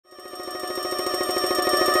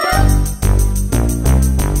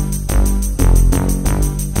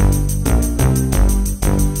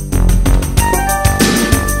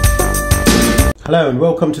Hello and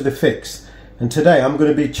welcome to The Fix, and today I'm going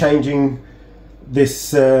to be changing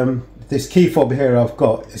this this key fob here I've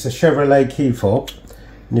got. It's a Chevrolet key fob,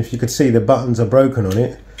 and if you could see, the buttons are broken on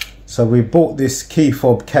it. So we bought this key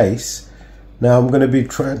fob case. Now I'm going to be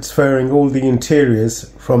transferring all the interiors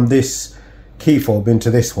from this key fob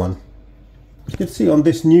into this one. You can see on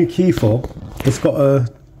this new key fob it's got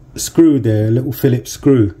a screw there, a little Phillips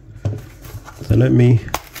screw. So let me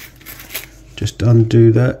just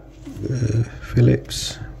undo that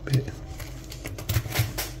Phillips bit.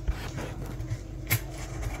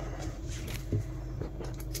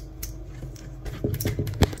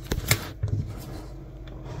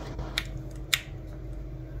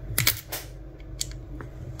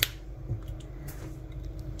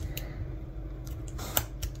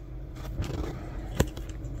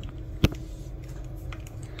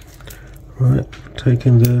 Right,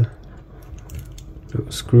 taking the little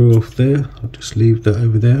screw off there, I'll just leave that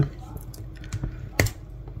over there.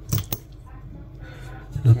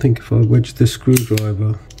 And I think if I wedge the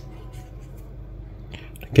screwdriver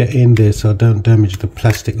to get in there so I don't damage the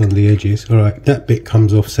plastic on the edges. Alright, that bit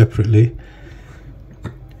comes off separately.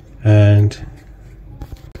 And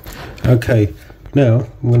okay, now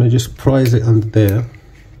I'm going to just prise it under there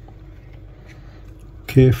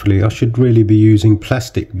carefully. I should really be using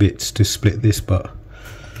plastic bits to split this, but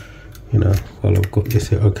you know, while I've got this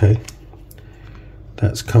here, okay,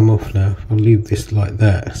 that's come off now. I'll leave this like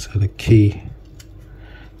that, so the key,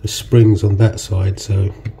 the springs on that side,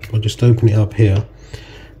 so I'll just open it up here.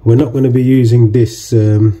 We're not going to be using this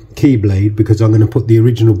key blade because I'm going to put the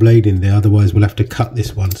original blade in there, otherwise we'll have to cut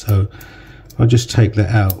this one. So I'll just take that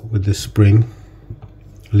out with the spring,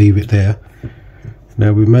 leave it there.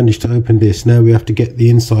 Now we've managed to open this. Now we have to get the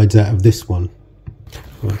insides out of this one.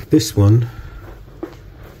 Right, this one,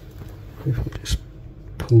 if I just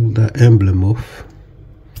pull that emblem off.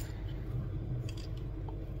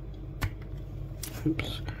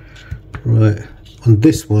 Oops. Right, on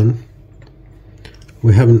this one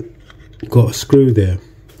we haven't got a screw there,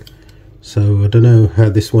 so I don't know how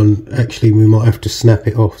this one, actually we might have to snap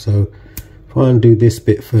it off. So if I undo this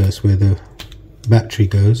bit first where the battery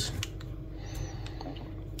goes.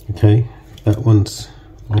 Okay, that one's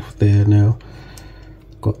off there now.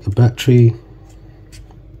 Got the battery.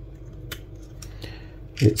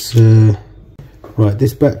 It's right,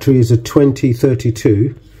 this battery is a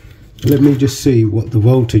 2032. Let me just see what the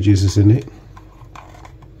voltage is in it.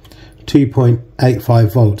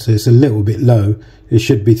 2.85 volts, so it's a little bit low. It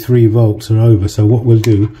should be 3 volts or over. So what we'll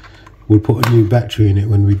do, we'll put a new battery in it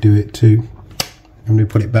when we do it too. When we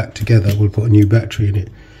put it back together, we'll put a new battery in it.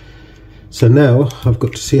 So now I've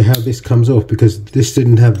got to see how this comes off, because this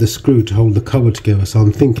didn't have the screw to hold the cover together. So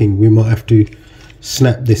I'm thinking we might have to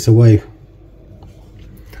snap this away.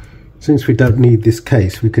 Since we don't need this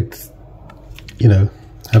case, we could, you know,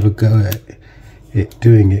 have a go at it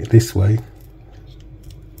doing it this way.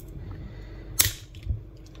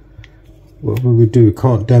 What will we do?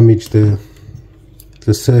 Can't damage the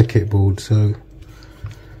circuit board, so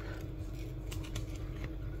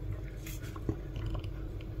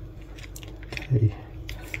okay.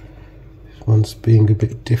 This one's being a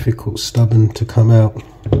bit difficult, stubborn to come out.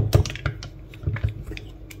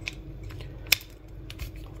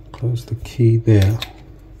 Close the key there.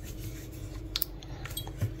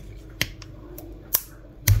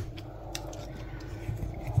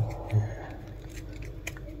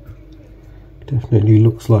 Definitely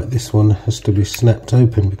looks like this one has to be snapped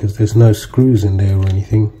open because there's no screws in there or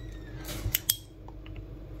anything.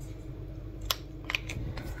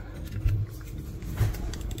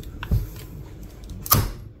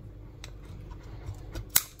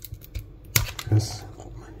 Just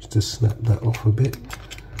managed to snap that off a bit.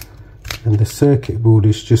 And the circuit board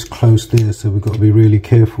is just close there, so we've got to be really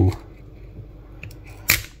careful.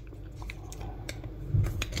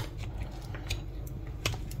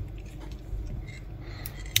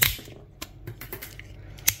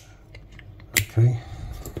 Okay,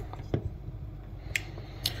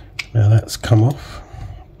 now that's come off.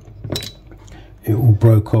 It all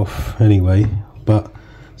broke off anyway, but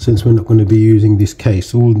since we're not going to be using this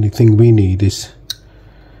case, all the thing we need is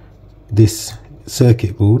this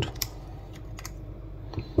circuit board,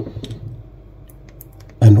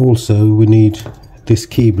 and also we need this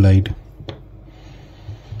key blade.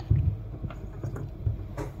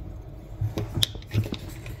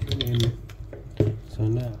 So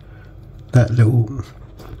now that little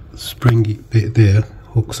springy bit there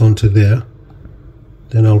hooks onto there.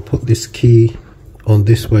 Then I'll put this key on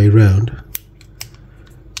this way round.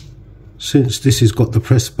 Since this has got the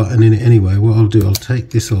press button in it anyway, what I'll do, I'll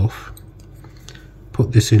take this off,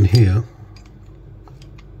 put this in here,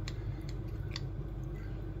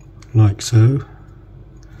 like so,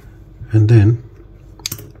 and then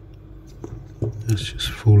that's just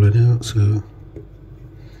falling out, so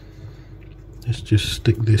let's just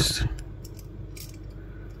stick this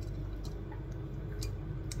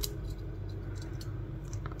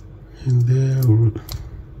in there.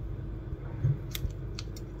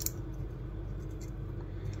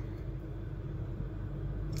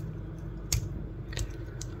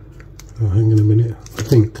 Oh, hang on a minute, I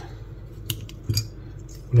think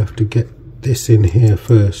we'll have to get this in here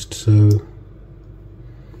first, so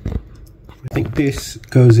I think this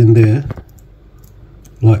goes in there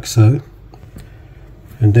like so,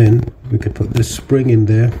 and then we could put this spring in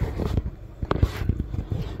there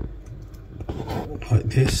like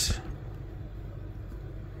this,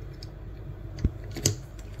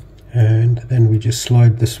 and then we just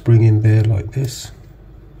slide the spring in there like this.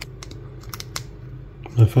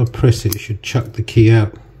 If I press it, it should chuck the key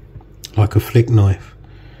out like a flick knife.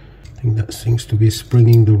 I think that seems to be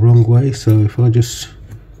springing the wrong way, so if I just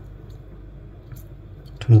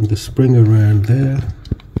turn the spring around there,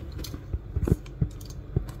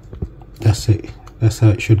 that's it. That's how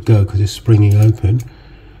it should go, because it's springing open.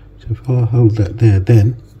 So if I hold that there,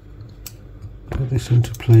 then put this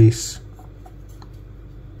into place,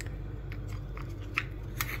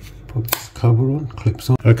 put this cover on, clips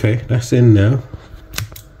on. Okay, that's in now.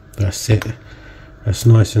 That's it. That's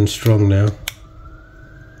nice and strong now.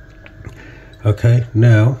 Okay,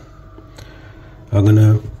 now I'm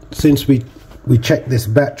gonna, since we checked this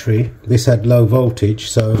battery, this had low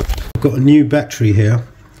voltage, so I've got a new battery here.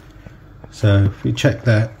 So if we check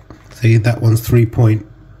that, see that one's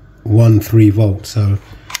 3.13 volts, so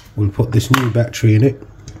we'll put this new battery in it.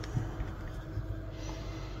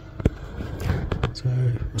 So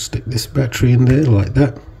we'll stick this battery in there like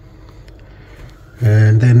that,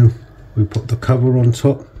 and then we put the cover on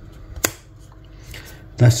top.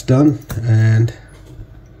 That's done, and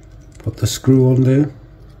put the screw on there.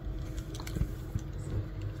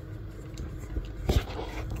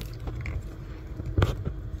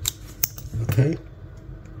 Okay,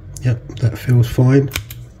 yep, that feels fine.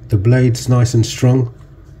 The blade's nice and strong.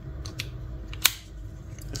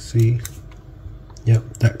 See, yep,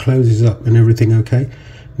 that closes up and everything okay.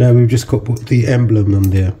 Now we've just got to put the emblem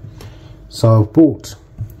on there. So I've bought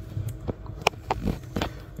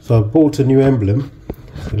a new emblem,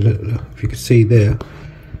 if you can see there.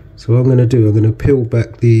 So what I'm going to do, I'm going to peel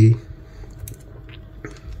back the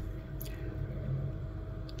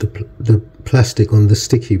plastic on the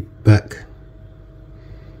sticky back.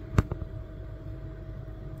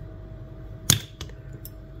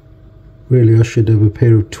 Really, I should have a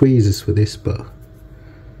pair of tweezers for this, but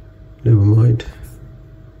never mind.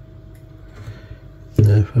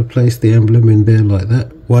 Now if I place the emblem in there like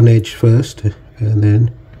that, one edge first, and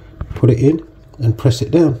then put it in and press it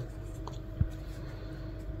down.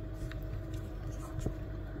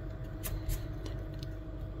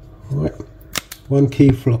 Alright, one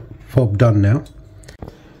key fob done now.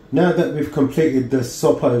 Now that we've completed the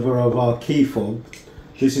swap over of our key fob,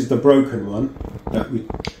 this is the broken one that we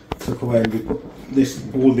took away, and we put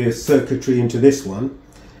all the circuitry into this one,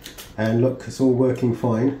 and look, it's all working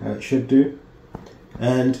fine, it should do.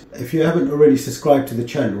 And if you haven't already subscribed to the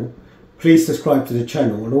channel, please subscribe to the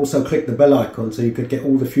channel, and also click the bell icon so you could get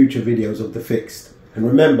all the future videos of the fixed. And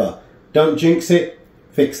remember, don't jinx it,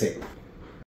 fix it.